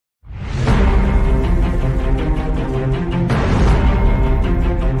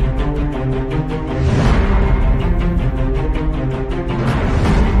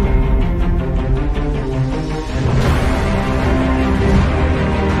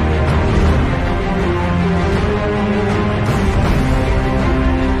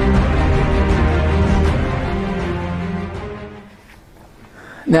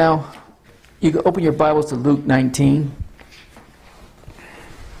Now, you can open your Bibles to Luke 19.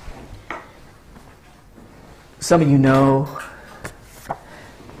 Some of you know,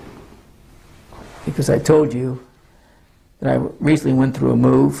 because I told you that I recently went through a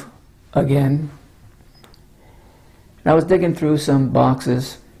move again. And I was digging through some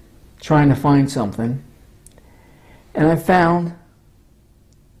boxes, trying to find something, and I found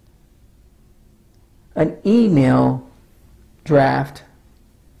an email draft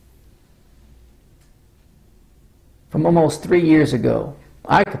from almost 3 years ago.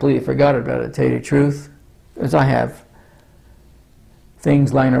 I completely forgot about it, to tell you the truth, because I have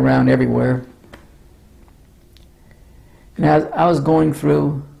things lying around everywhere. And as I was going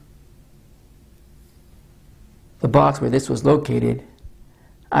through the box where this was located,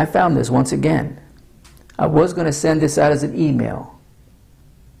 I found this once again. I was going to send this out as an email.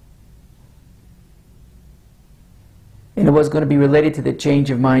 And it was going to be related to the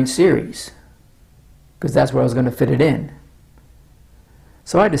Change of Mind series, because that's where I was going to fit it in.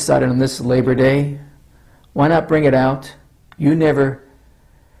 So I decided on this Labor Day, why not bring it out? You never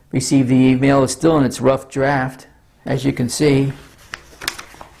received the email. It's still in its rough draft, as you can see.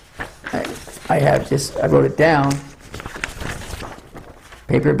 I wrote it down,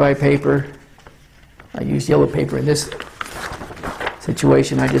 paper by paper. I used yellow paper in this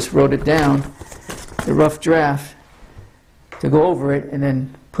situation. I just wrote it down, the rough draft, to go over it and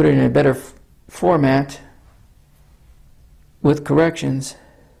then put it in a better format with corrections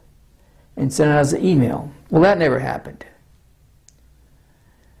and send it out as an email. Well, that never happened.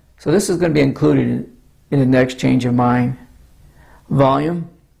 So this is going to be included in the next Change of Mind volume.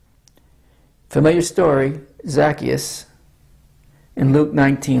 Familiar story, Zacchaeus, in Luke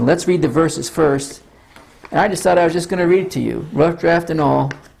 19. Let's read the verses first. And I decided I was just going to read it to you, rough draft and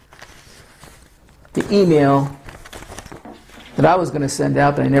all, the email that I was going to send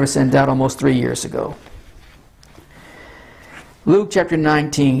out that I never sent out almost 3 years ago. Luke chapter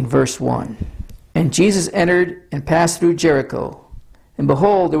 19, verse 1. And Jesus entered and passed through Jericho. And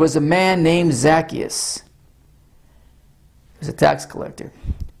behold, there was a man named Zacchaeus. He was a tax collector,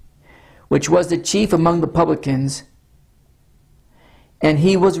 which was the chief among the publicans, and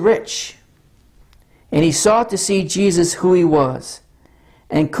he was rich. And he sought to see Jesus who he was,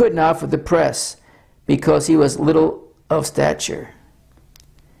 and could not for the press, because he was little of stature.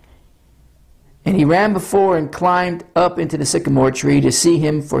 And he ran before and climbed up into the sycamore tree to see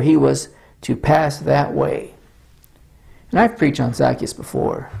him, for he was to pass that way. And I've preached on Zacchaeus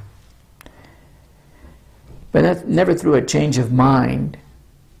before, but never through a change of mind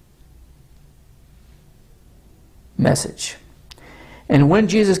message. And when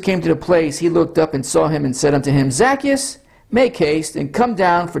Jesus came to the place, he looked up and saw him and said unto him, Zacchaeus, make haste and come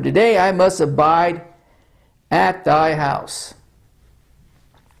down, for today I must abide at thy house.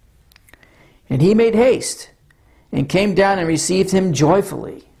 And he made haste and came down and received him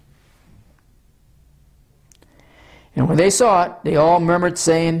joyfully. And when they saw it, they all murmured,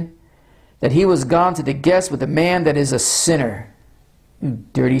 saying that he was gone to the guest with a man that is a sinner. You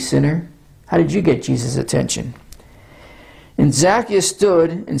dirty sinner, how did you get Jesus' attention? And Zacchaeus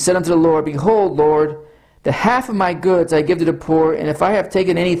stood and said unto the Lord, Behold, Lord, the half of my goods I give to the poor, and if I have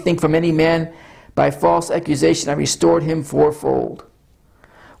taken anything from any man by false accusation, I restored him fourfold.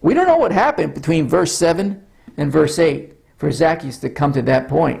 We don't know what happened between verse 7 and verse 8 for Zacchaeus to come to that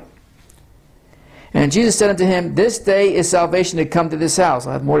point. And Jesus said unto him, This day is salvation to come to this house.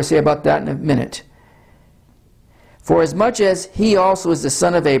 I'll have more to say about that in a minute. For as much as he also is the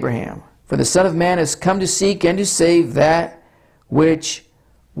son of Abraham, for the Son of Man has come to seek and to save that which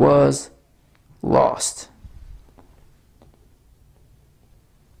was lost.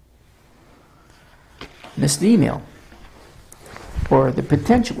 This is the email, or the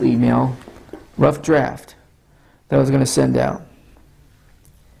potential email, rough draft, that I was going to send out.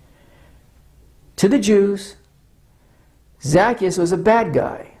 To the Jews, Zacchaeus was a bad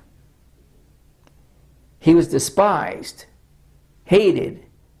guy. He was despised, hated,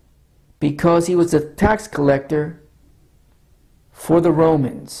 because he was a tax collector for the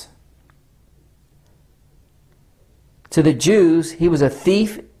Romans. To the Jews, he was a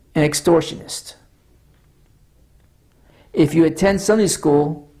thief and extortionist. If you attend Sunday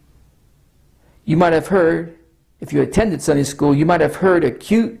school, you might have heard, if you attended Sunday school, you might have heard a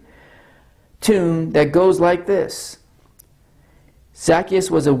cute tune that goes like this. Zacchaeus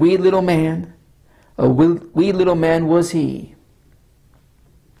was a wee little man, a wee little man was he.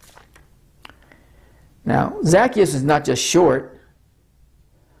 Now, Zacchaeus is not just short,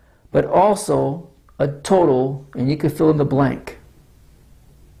 but also a total, and you could fill in the blank.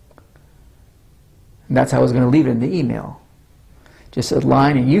 And that's how I was going to leave it in the email. Just a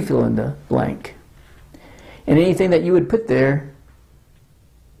line and you fill in the blank. And anything that you would put there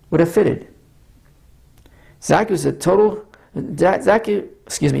would have fitted. Zacchaeus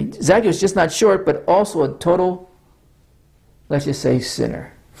just not short, but also a total, let's just say,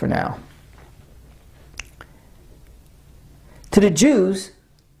 sinner for now. To the Jews,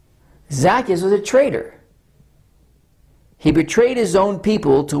 Zacchaeus was a traitor. He betrayed his own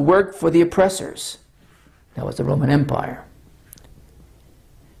people to work for the oppressors. That was the Roman Empire.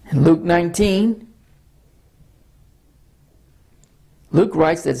 In Luke 19, Luke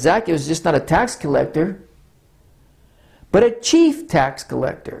writes that Zacchaeus was just not a tax collector, but a chief tax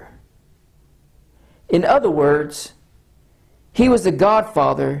collector. In other words, he was the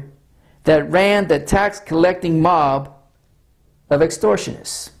godfather that ran the tax collecting mob of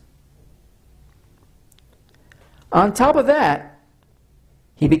extortionists. On top of that,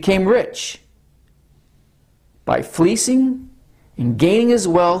 he became rich by fleecing and gaining his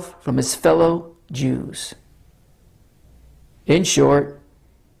wealth from his fellow Jews. In short,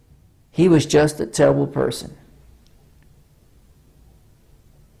 he was just a terrible person.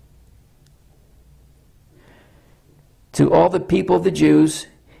 To all the people of the Jews,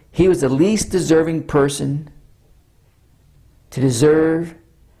 he was the least deserving person to deserve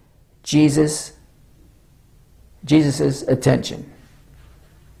Jesus' attention.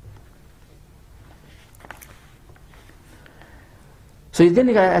 So then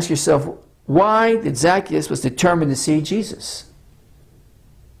you got to ask yourself, why did Zacchaeus was determined to see Jesus?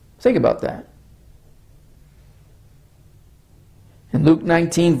 Think about that. In Luke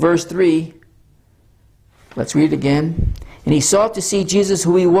 19, verse 3, let's read it again. And he sought to see Jesus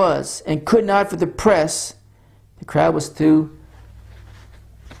who he was, and could not for the press. The crowd was too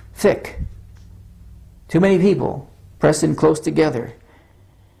thick. Too many people pressed in close together.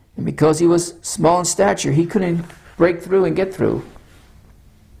 And because he was small in stature, he couldn't break through and get through.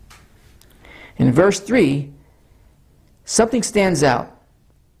 In verse 3, something stands out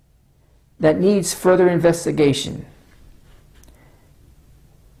that needs further investigation.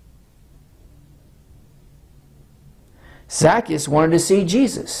 Zacchaeus wanted to see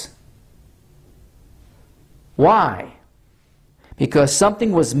Jesus. Why? Because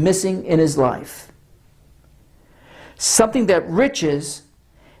something was missing in his life. Something that riches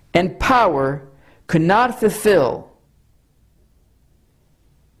and power could not fulfill.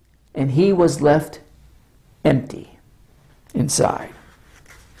 And he was left empty inside.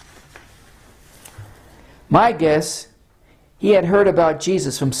 My guess, he had heard about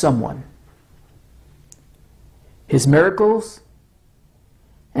Jesus from someone. His miracles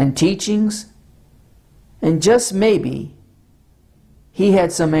and teachings, and just maybe he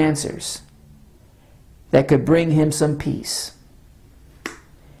had some answers that could bring him some peace.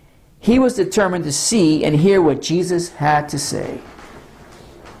 He was determined to see and hear what Jesus had to say.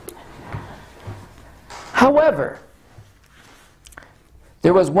 However,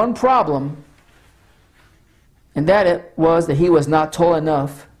 there was one problem, and that was that he was not tall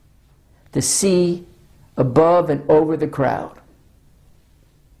enough to see above and over the crowd.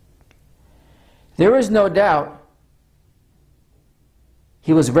 There is no doubt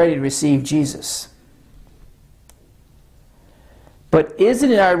he was ready to receive Jesus. But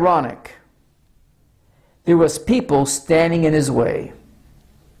isn't it ironic? There was people standing in his way.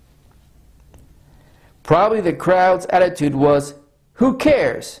 Probably the crowd's attitude was, who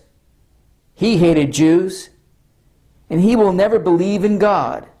cares? He hated Jews, and he will never believe in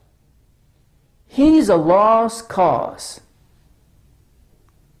God. He's a lost cause.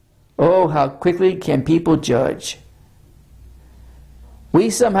 Oh, how quickly can people judge? We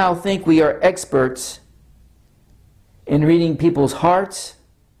somehow think we are experts in reading people's hearts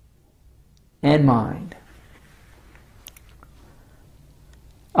and mind.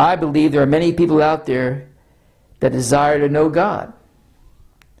 I believe there are many people out there that desire to know God.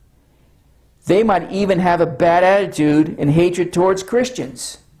 They might even have a bad attitude and hatred towards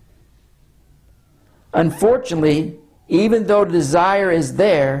Christians. Unfortunately, even though the desire is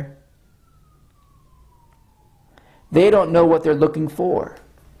there, they don't know what they're looking for.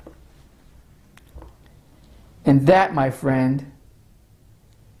 And that, my friend,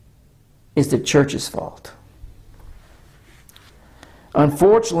 is the church's fault.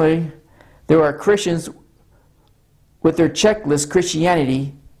 Unfortunately, there are Christians with their checklist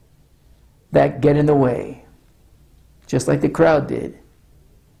Christianity that get in the way, just like the crowd did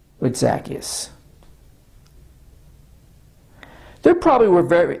with Zacchaeus. There probably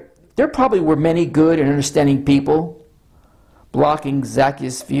were many good and understanding people blocking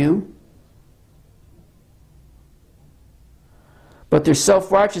Zacchaeus' view. But their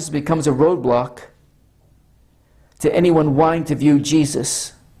self-righteousness becomes a roadblock to anyone wanting to view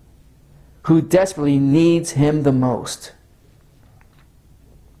Jesus, who desperately needs him the most?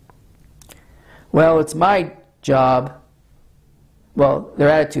 Well, it's my job, well, their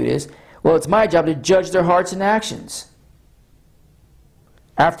attitude is, well, it's my job to judge their hearts and actions.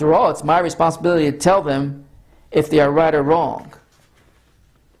 After all, it's my responsibility to tell them if they are right or wrong.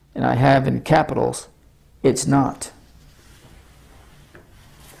 And I have in capitals, it's not.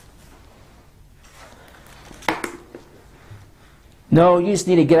 No, you just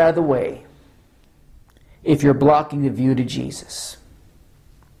need to get out of the way if you're blocking the view to Jesus.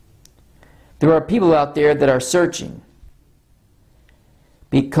 There are people out there that are searching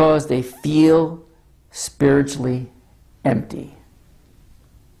because they feel spiritually empty.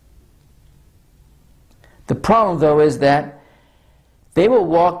 The problem, though, is that they will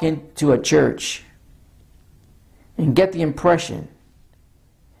walk into a church and get the impression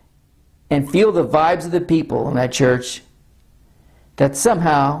and feel the vibes of the people in that church that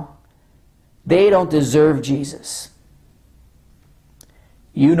somehow they don't deserve Jesus.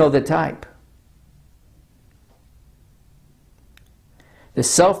 You know the type. The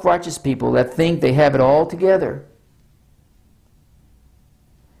self-righteous people that think they have it all together.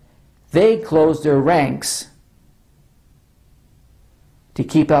 They close their ranks to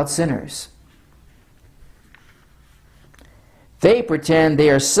keep out sinners. They pretend they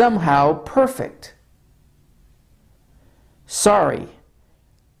are somehow perfect. Sorry,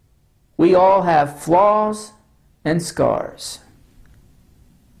 we all have flaws and scars.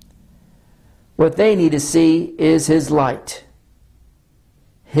 What they need to see is His light,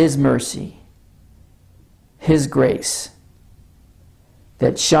 His mercy, His grace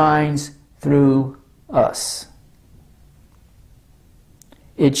that shines through us.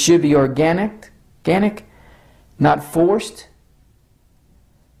 It should be organic, not forced,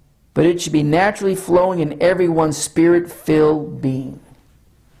 but it should be naturally flowing in everyone's spirit-filled being.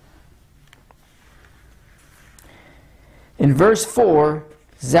 In verse 4,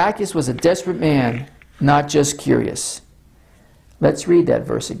 Zacchaeus was a desperate man, not just curious. Let's read that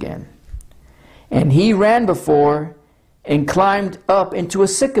verse again. And he ran before and climbed up into a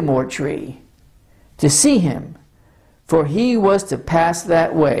sycamore tree to see him, for he was to pass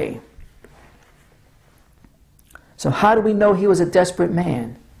that way. So how do we know he was a desperate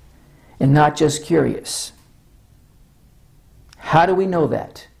man and not just curious? How do we know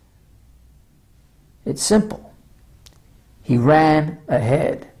that? It's simple. He ran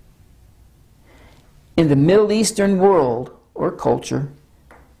ahead. In the Middle Eastern world or culture,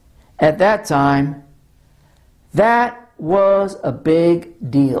 at that time, that was a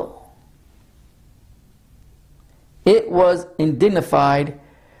big deal. It was undignified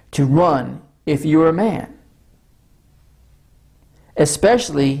to run if you were a man,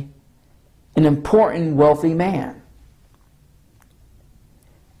 especially an important, wealthy man.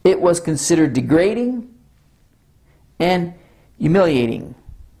 It was considered degrading and humiliating.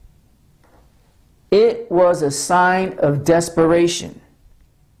 It was a sign of desperation.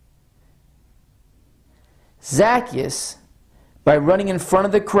 Zacchaeus, by running in front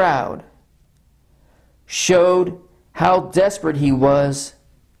of the crowd, showed how desperate he was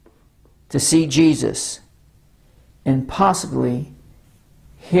to see Jesus and possibly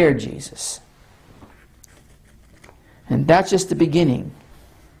hear Jesus. And that's just the beginning,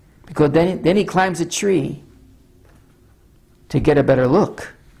 because then he climbs a tree to get a better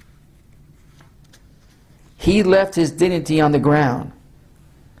look. He left his dignity on the ground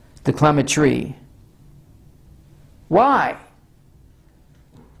to climb a tree. Why?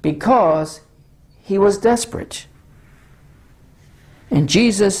 Because he was desperate. And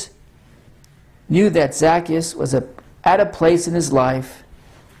Jesus knew that Zacchaeus was at a place in his life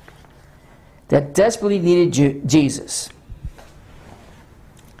that desperately needed Jesus.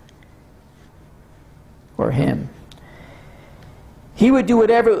 Or him. He would do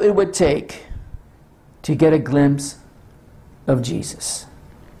whatever it would take to get a glimpse of Jesus.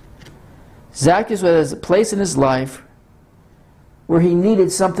 Zacchaeus was at a place in his life where he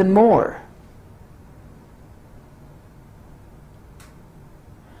needed something more.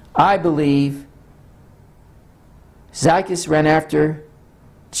 I believe Zacchaeus ran after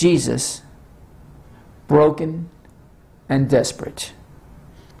Jesus, broken and desperate.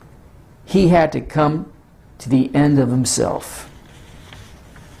 He had to come to the end of himself.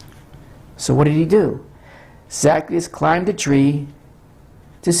 So what did he do? Zacchaeus climbed a tree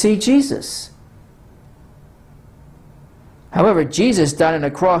to see Jesus. However, Jesus died on a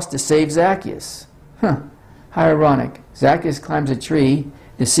cross to save Zacchaeus. How ironic. Zacchaeus climbs a tree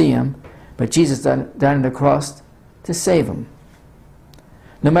to see him, but Jesus died on the cross to save him.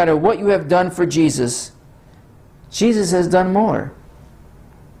 No matter what you have done for Jesus, Jesus has done more.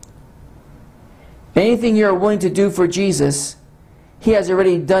 Anything you are willing to do for Jesus, He has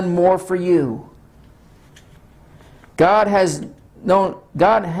already done more for you. God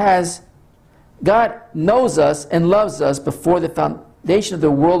knows us and loves us before the foundation of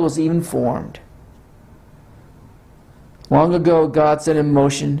the world was even formed. Long ago, God set in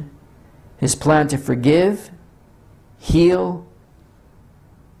motion His plan to forgive, heal,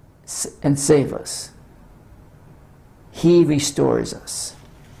 and save us. He restores us.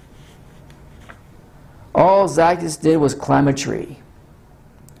 All Zacchaeus did was climb a tree.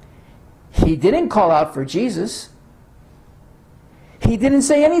 He didn't call out for Jesus. He didn't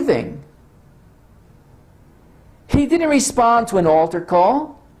say anything. He didn't respond to an altar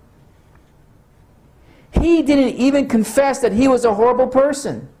call. He didn't even confess that he was a horrible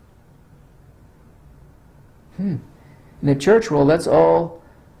person. In the church world, that's all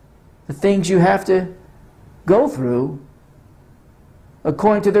the things you have to go through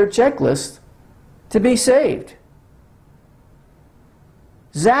according to their checklist to be saved.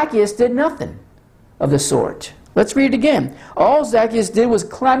 Zacchaeus did nothing of the sort. Let's read it again. All Zacchaeus did was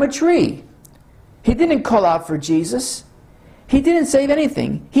climb a tree. He didn't call out for Jesus. He didn't say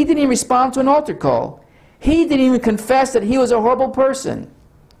anything. He didn't even respond to an altar call. He didn't even confess that he was a horrible person.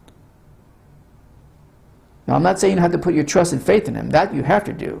 Now, I'm not saying you have to put your trust and faith in him. That you have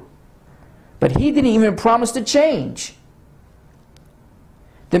to do. But he didn't even promise to change.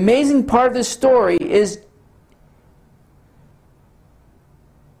 The amazing part of this story is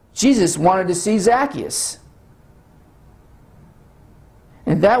Jesus wanted to see Zacchaeus.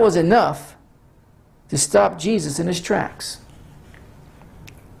 And that was enough to stop Jesus in his tracks.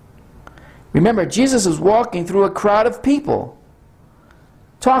 Remember, Jesus was walking through a crowd of people,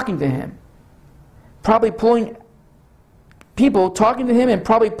 talking to him, probably pulling people talking to him and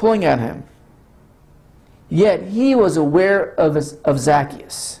probably pulling at him. Yet he was aware of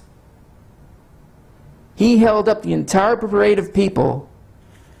Zacchaeus. He held up the entire parade of people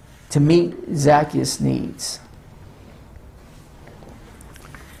to meet Zacchaeus' needs.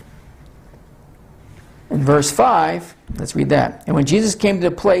 In verse 5, let's read that. And when Jesus came to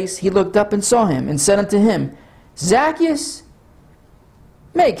the place, he looked up and saw him and said unto him, Zacchaeus,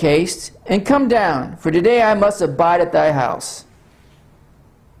 make haste and come down, for today I must abide at thy house.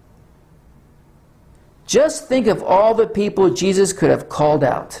 Just think of all the people Jesus could have called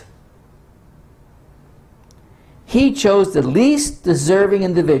out. He chose the least deserving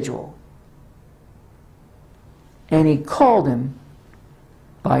individual, and he called him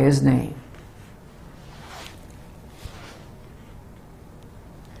by his name.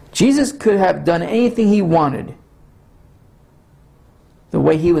 Jesus could have done anything he wanted the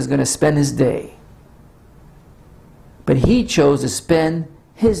way he was going to spend his day. But he chose to spend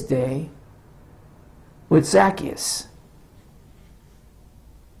his day with Zacchaeus.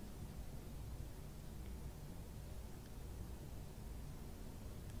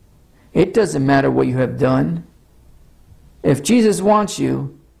 It doesn't matter what you have done. If Jesus wants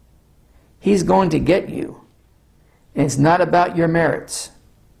you, he's going to get you. And it's not about your merits.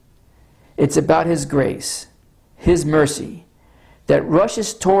 It's about his grace, his mercy, that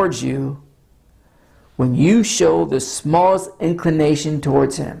rushes towards you when you show the smallest inclination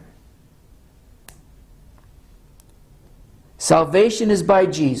towards him. Salvation is by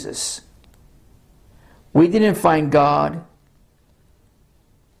Jesus. We didn't find God.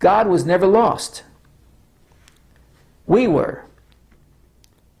 God was never lost. We were.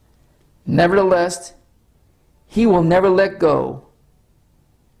 Nevertheless, he will never let go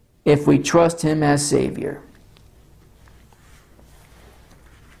if we trust him as Savior.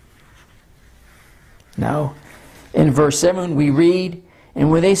 Now, in verse 7 we read,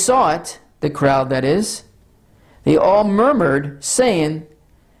 and when they saw it, the crowd that is, they all murmured, saying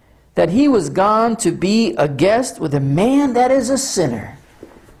that he was gone to be a guest with a man that is a sinner.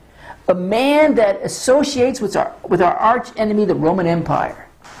 A man that associates with our arch enemy, the Roman Empire.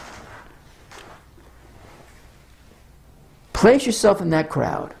 Place yourself in that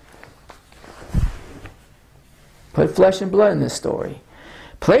crowd. Put flesh and blood in this story.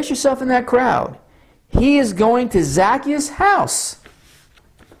 Place yourself in that crowd. He is going to Zacchaeus' house.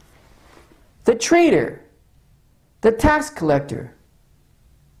 The traitor, the tax collector,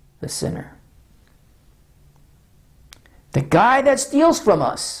 the sinner. The guy that steals from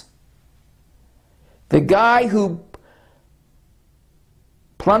us. The guy who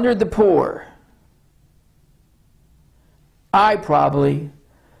plundered the poor. I probably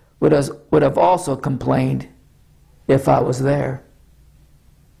would have also complained if I was there.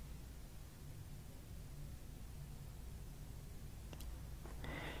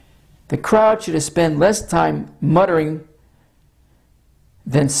 The crowd should have spent less time muttering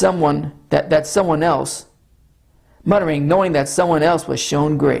than someone else, muttering, knowing that someone else was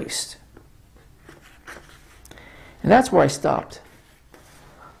shown grace. And that's where I stopped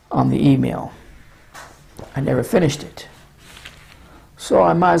on the email. I never finished it. So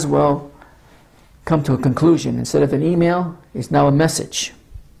I might as well come to a conclusion. Instead of an email, it's now a message.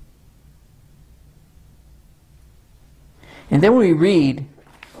 And then when we read,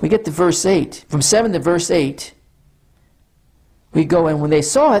 we get to verse 8. From 7 to verse 8, we go, and when they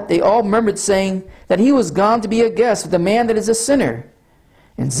saw it, they all murmured, saying that he was gone to be a guest with a man that is a sinner.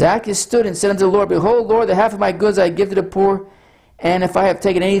 And Zacchaeus stood and said unto the Lord, Behold, Lord, the half of my goods I give to the poor, and if I have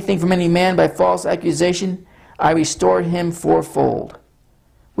taken anything from any man by false accusation, I restore him fourfold.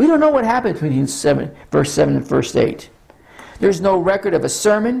 We don't know what happened between verse 7 and verse 8. There's no record of a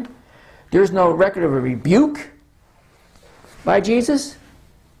sermon. There's no record of a rebuke by Jesus.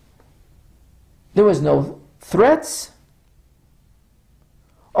 There was no threats.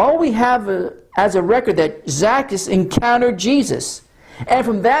 All we have as a record that Zacchaeus encountered Jesus. And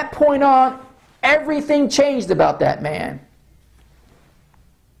from that point on, everything changed about that man.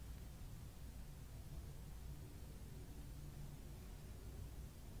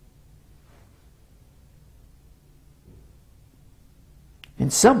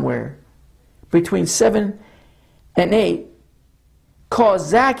 And somewhere between 7 and 8 caused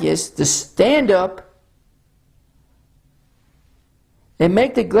Zacchaeus to stand up and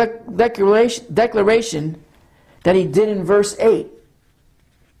make the declaration that he did in verse 8.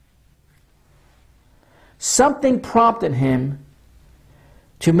 Something prompted him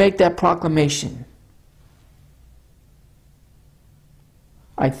to make that proclamation.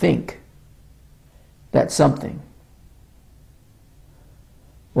 I think that something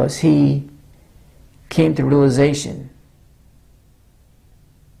was he came to realization,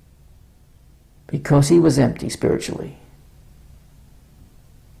 because he was empty spiritually,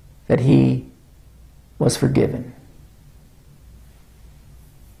 that he was forgiven.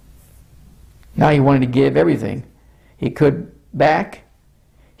 Now he wanted to give everything he could back.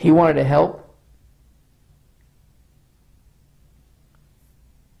 He wanted to help.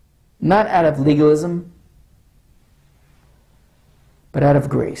 Not out of legalism, but out of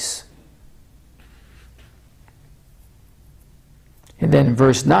grace. And then in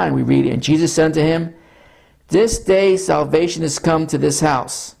verse 9 we read, And Jesus said unto him, This day salvation is come to this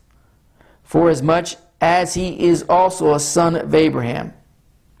house, forasmuch as he is also a son of Abraham.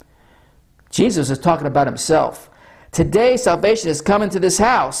 Jesus is talking about himself. Today salvation is come into this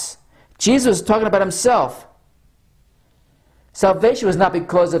house. Jesus is talking about himself. Salvation was not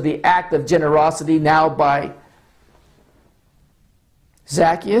because of the act of generosity now by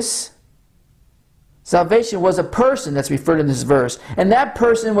Zacchaeus. Salvation was a person that's referred in this verse. And that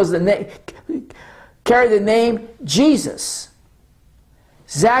person was carried the name Jesus.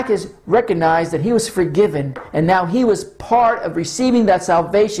 Zacchaeus recognized that he was forgiven, and now he was part of receiving that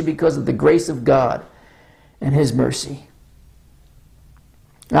salvation because of the grace of God and his mercy.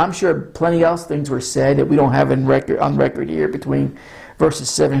 Now, I'm sure plenty else things were said that we don't have on record here between verses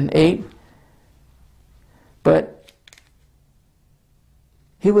 7 and 8. But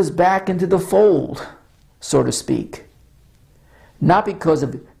he was back into the fold, so to speak. Not because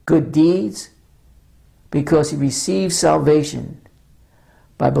of good deeds, because he received salvation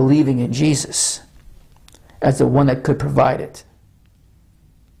by believing in Jesus as the one that could provide it.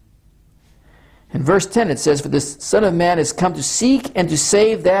 In verse 10 it says, For the Son of Man is come to seek and to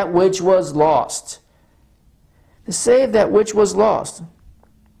save that which was lost. To save that which was lost.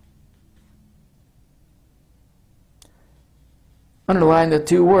 Underline the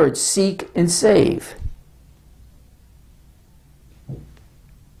two words, seek and save.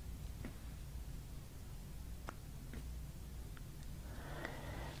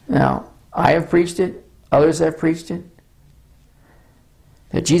 Now, I have preached it, others have preached it,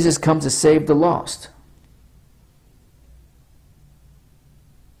 that Jesus comes to save the lost.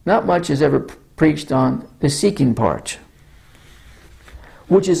 Not much is ever preached on the seeking part,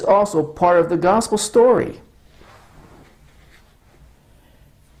 which is also part of the gospel story.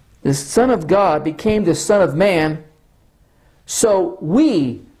 The Son of God became the Son of Man, so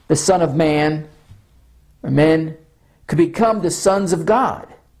we, the Son of Man, or men, could become the sons of God.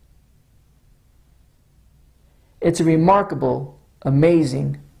 It's a remarkable,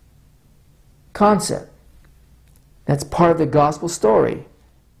 amazing concept. That's part of the gospel story.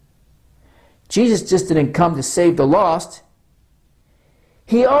 Jesus just didn't come to save the lost.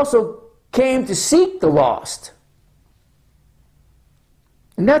 He also came to seek the lost.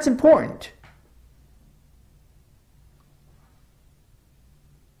 And that's important.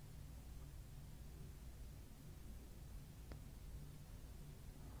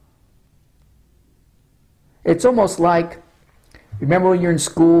 It's almost like, remember when you're in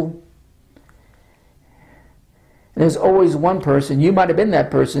school, and there's always one person, you might have been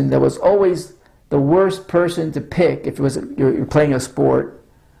that person, that was always the worst person to pick if it was you're playing a sport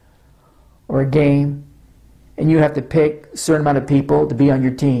or a game, and you have to pick a certain amount of people to be on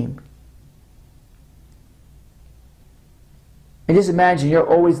your team. And just imagine you're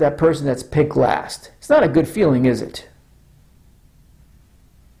always that person that's picked last. It's not a good feeling, is it?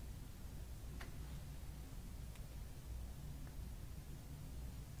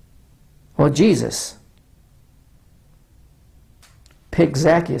 Well, Jesus picked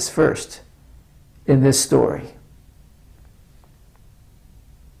Zacchaeus first in this story.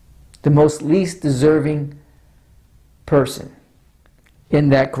 The most least deserving person in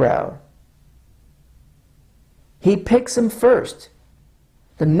that crowd. He picks him first.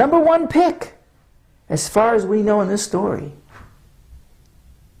 The number one pick, as far as we know in this story.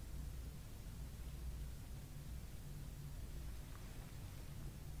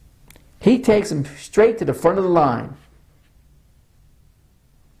 He takes him straight to the front of the line.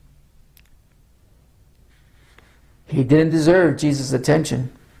 He didn't deserve Jesus'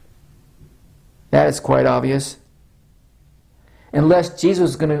 attention. That is quite obvious. Unless Jesus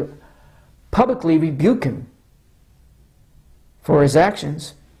was going to publicly rebuke him for his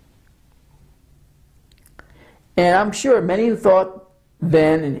actions. And I'm sure many thought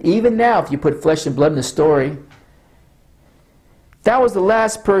then, and even now, if you put flesh and blood in the story, that was the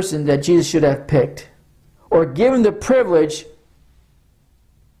last person that Jesus should have picked, or given the privilege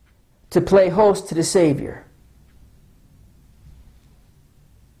to play host to the Savior.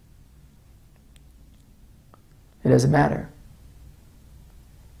 It doesn't matter.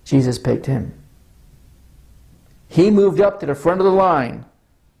 Jesus picked him. He moved up to the front of the line.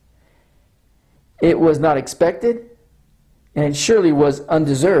 It was not expected, and it surely was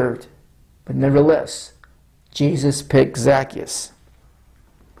undeserved, but nevertheless, Jesus picked Zacchaeus.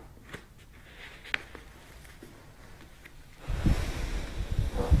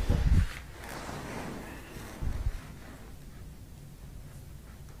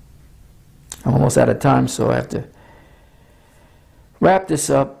 I'm almost out of time, so I have to wrap this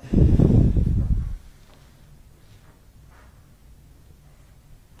up.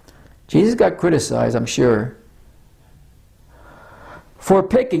 Jesus got criticized, I'm sure, for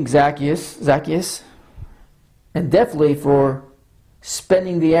picking Zacchaeus, and definitely for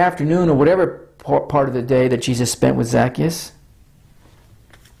spending the afternoon or whatever part of the day that Jesus spent with Zacchaeus.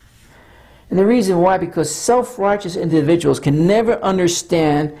 And the reason why, because self-righteous individuals can never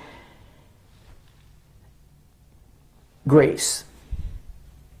understand grace.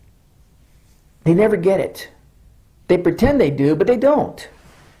 They never get it. They pretend they do, but they don't.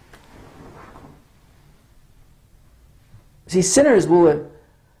 See, sinners will,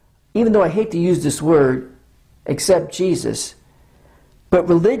 even though I hate to use this word, accept Jesus, but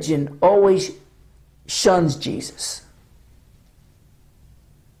religion always shuns Jesus.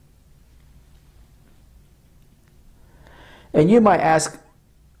 And you might ask,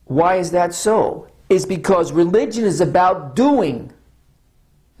 why is that so? It's because religion is about doing.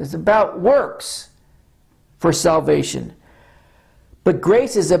 It's about works for salvation. But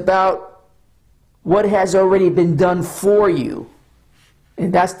grace is about what has already been done for you.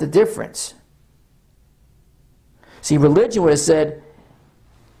 And that's the difference. See, religion would have said,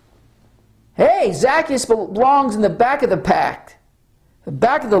 hey, Zacchaeus belongs in the back of the pack, the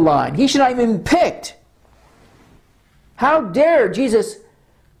back of the line. He should not even be picked. How dare Jesus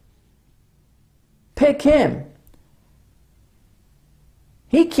pick him?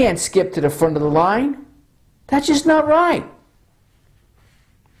 He can't skip to the front of the line. That's just not right.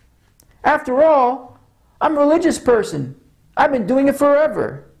 After all, I'm a religious person. I've been doing it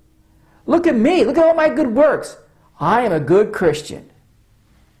forever. Look at me. Look at all my good works. I am a good Christian.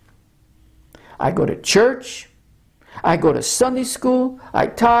 I go to church. I go to Sunday school. I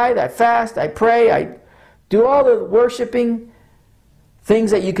tithe. I fast. I pray. I do all the worshiping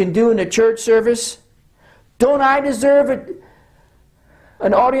things that you can do in a church service. Don't I deserve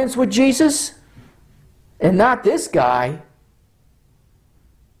an audience with Jesus? And not this guy.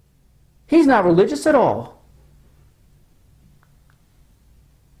 He's not religious at all.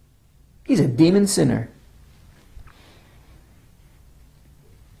 He's a demon sinner.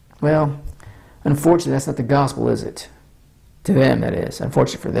 Well, unfortunately, that's not the gospel, is it? To them, that is.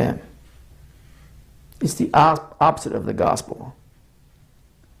 Unfortunately for them. It's the opposite of the gospel.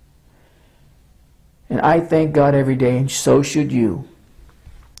 And I thank God every day, and so should you,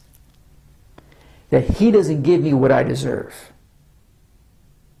 that He doesn't give me what I deserve.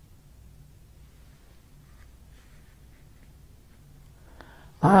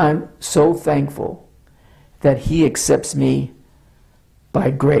 I'm so thankful that he accepts me by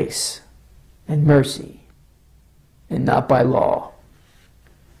grace and mercy and not by law.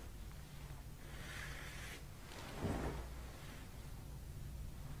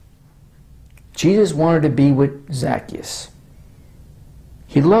 Jesus wanted to be with Zacchaeus.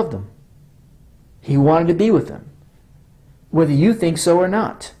 He loved him. He wanted to be with him. Whether you think so or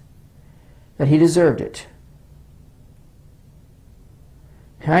not, that he deserved it.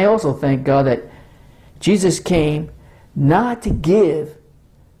 And I also thank God that Jesus came not to give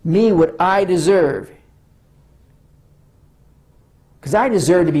me what I deserve. Because I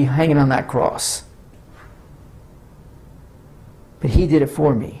deserve to be hanging on that cross. But he did it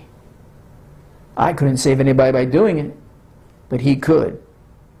for me. I couldn't save anybody by doing it, but he could.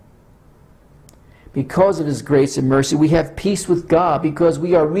 Because of his grace and mercy, we have peace with God because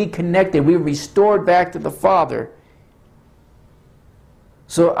we are reconnected. We are restored back to the Father.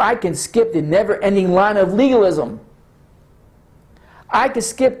 So I can skip the never-ending line of legalism. I can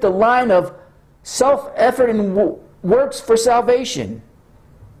skip the line of self-effort and works for salvation.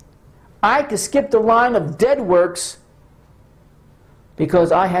 I can skip the line of dead works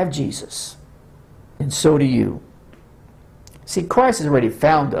because I have Jesus. And so do you. See, Christ has already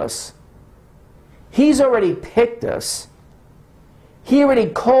found us. He's already picked us. He already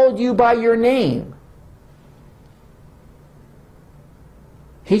called you by your name.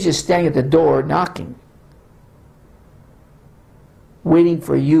 He's just standing at the door knocking, waiting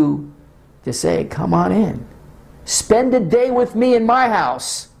for you to say, come on in. Spend a day with me in my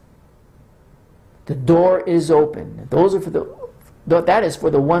house. The door is open. Those are that is for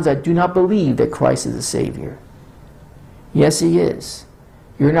the ones that do not believe that Christ is the Savior. Yes, he is.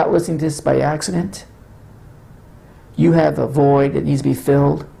 You're not listening to this by accident. You have a void that needs to be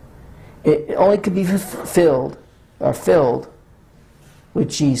filled. It only can be filled with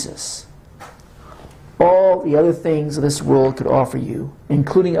Jesus. All the other things this world could offer you,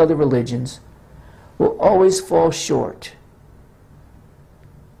 including other religions, will always fall short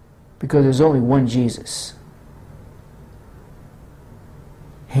because there's only one Jesus.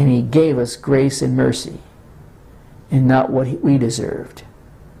 And he gave us grace and mercy and not what we deserved.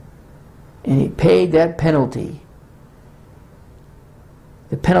 And he paid that penalty,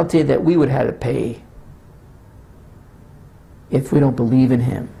 the penalty that we would have to pay if we don't believe in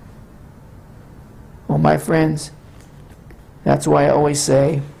him. Well, my friends, that's why I always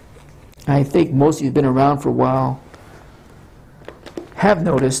say, I think most of you have been around for a while, have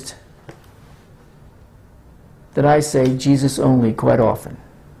noticed that I say Jesus only quite often.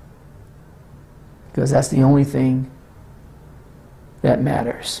 Because that's the only thing that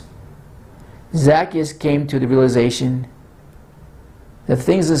matters. Zacchaeus came to the realization that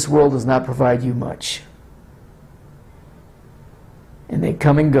things of this world does not provide you much. And they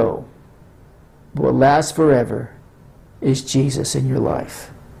come and go. But what lasts forever is Jesus in your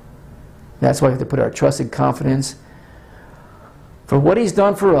life. That's why we have to put our trust and confidence for what he's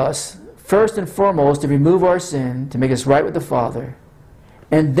done for us, first and foremost, to remove our sin, to make us right with the Father,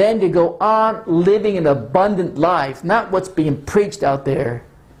 and then to go on living an abundant life, not what's being preached out there,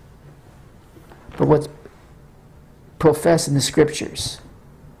 but what's professed in the Scriptures.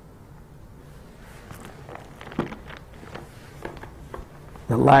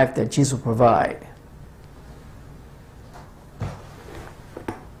 The life that Jesus will provide.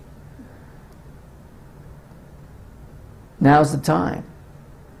 Now's the time.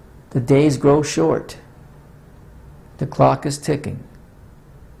 The days grow short. The clock is ticking.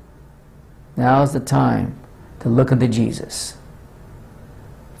 Now's the time to look unto Jesus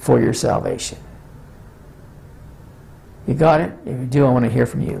for your salvation. You got it? If you do, I want to hear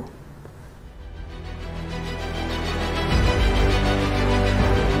from you.